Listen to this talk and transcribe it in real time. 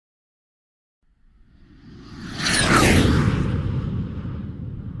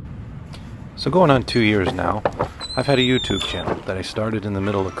So going on 2 years now, I've had a YouTube channel that I started in the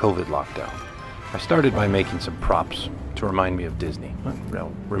middle of COVID lockdown. I started by making some props to remind me of Disney,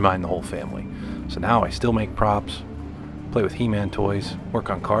 remind the whole family. So now I still make props, play with He-Man toys, work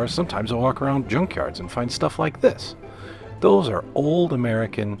on cars. Sometimes I walk around junkyards and find stuff like this. Those are old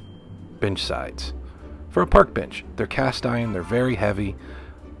American bench sides. For a park bench, they're cast iron, they're very heavy.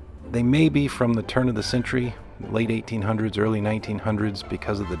 They may be from the turn of the century, late 1800s, early 1900s,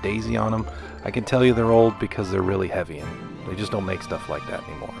 because of the daisy on them. I can tell you they're old because they're really heavy and they just don't make stuff like that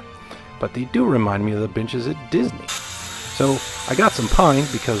anymore. But they do remind me of the benches at Disney. So I got some pine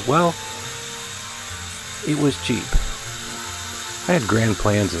because, well, it was cheap. I had grand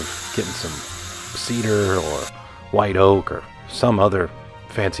plans of getting some cedar or white oak or some other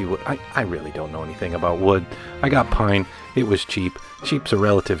fancy wood. I really don't know anything about wood. I got pine. It was cheap. Cheap's a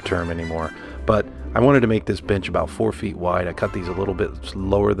relative term anymore. But I wanted to make this bench about 4 feet wide. I cut these a little bit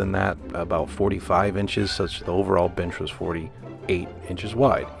lower than that, about 45 inches, such the overall bench was 48 inches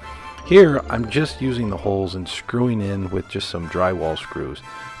wide. Here, I'm just using the holes and screwing in with just some drywall screws,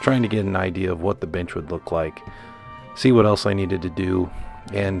 trying to get an idea of what the bench would look like, see what else I needed to do,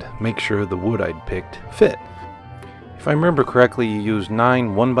 and make sure the wood I'd picked fit. If I remember correctly, you use 9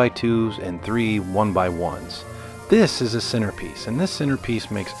 1x2s and 3 1x1s. This is a centerpiece, and this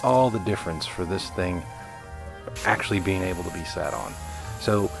centerpiece makes all the difference for this thing actually being able to be sat on.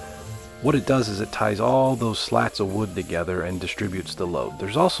 So what it does is it ties all those slats of wood together and distributes the load.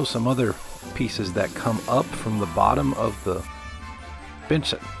 There's also some other pieces that come up from the bottom of the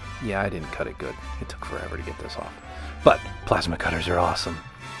bench. Yeah, I didn't cut it good. It took forever to get this off. But plasma cutters are awesome.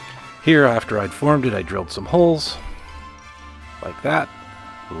 Here, after I'd formed it, I drilled some holes like that,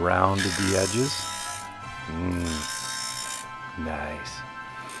 rounded the edges. Nice.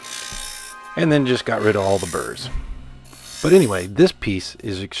 And then just got rid of all the burrs. But anyway, this piece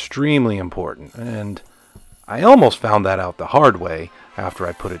is extremely important, and I almost found that out the hard way after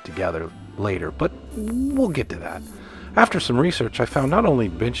I put it together later, but we'll get to that. After some research, I found not only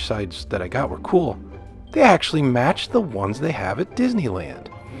bench sides that I got were cool, they actually matched the ones they have at Disneyland.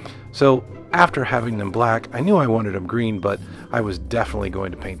 So after having them black, I knew I wanted them green, but I was definitely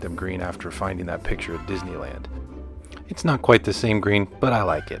going to paint them green after finding that picture at Disneyland. It's not quite the same green, but I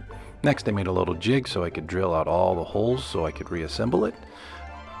like it. Next, I made a little jig so I could drill out all the holes so I could reassemble it.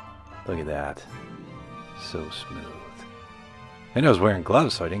 Look at that. So smooth. And I was wearing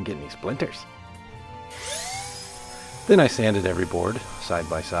gloves so I didn't get any splinters. Then I sanded every board side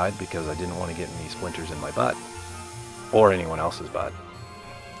by side because I didn't want to get any splinters in my butt. Or anyone else's butt.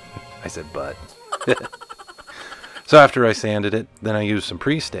 I said butt. So after I sanded it, then I used some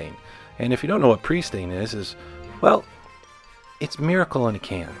pre-stain. And if you don't know what pre-stain is, well, it's a miracle in a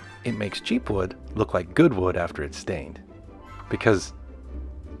can. It makes cheap wood look like good wood after it's stained. Because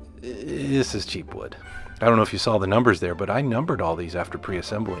this is cheap wood. I don't know if you saw the numbers there, but I numbered all these after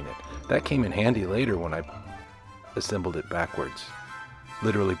pre-assembling it. That came in handy later when I assembled it backwards.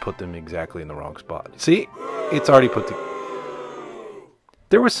 Literally put them exactly in the wrong spot. See? It's already put together.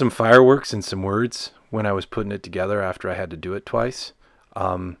 There was some fireworks and some words when I was putting it together after I had to do it twice.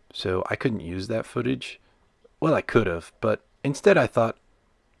 So I couldn't use that footage. Well, I could have, but instead I thought,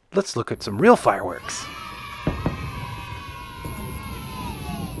 let's look at some real fireworks.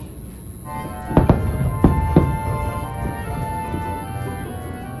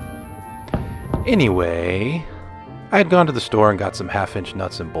 Anyway, I had gone to the store and got some 1/2-inch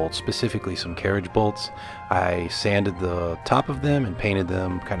nuts and bolts, specifically some carriage bolts. I sanded the top of them and painted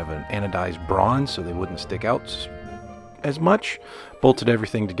them kind of an anodized bronze so they wouldn't stick out as much. Bolted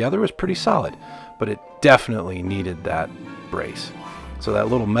everything together. It was pretty solid, but it definitely needed that brace. So that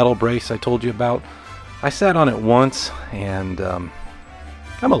little metal brace I told you about, I sat on it once, and I'm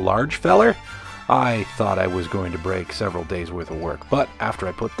a large feller. I thought I was going to break several days worth of work, but after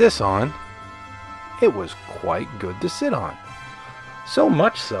I put this on, it was quite good to sit on. So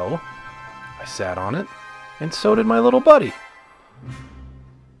much so, I sat on it, and so did my little buddy.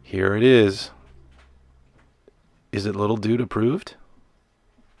 Here it is. Is it Little Dude approved?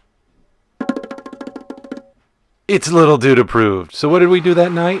 It's Little Dude approved. So what did we do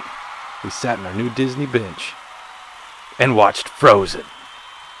that night? We sat in our new Disney bench and watched Frozen.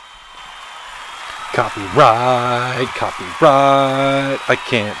 Copyright, copyright. I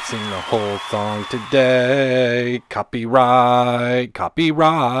can't sing the whole song today. Copyright,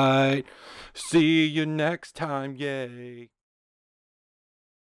 copyright. See you next time, yay.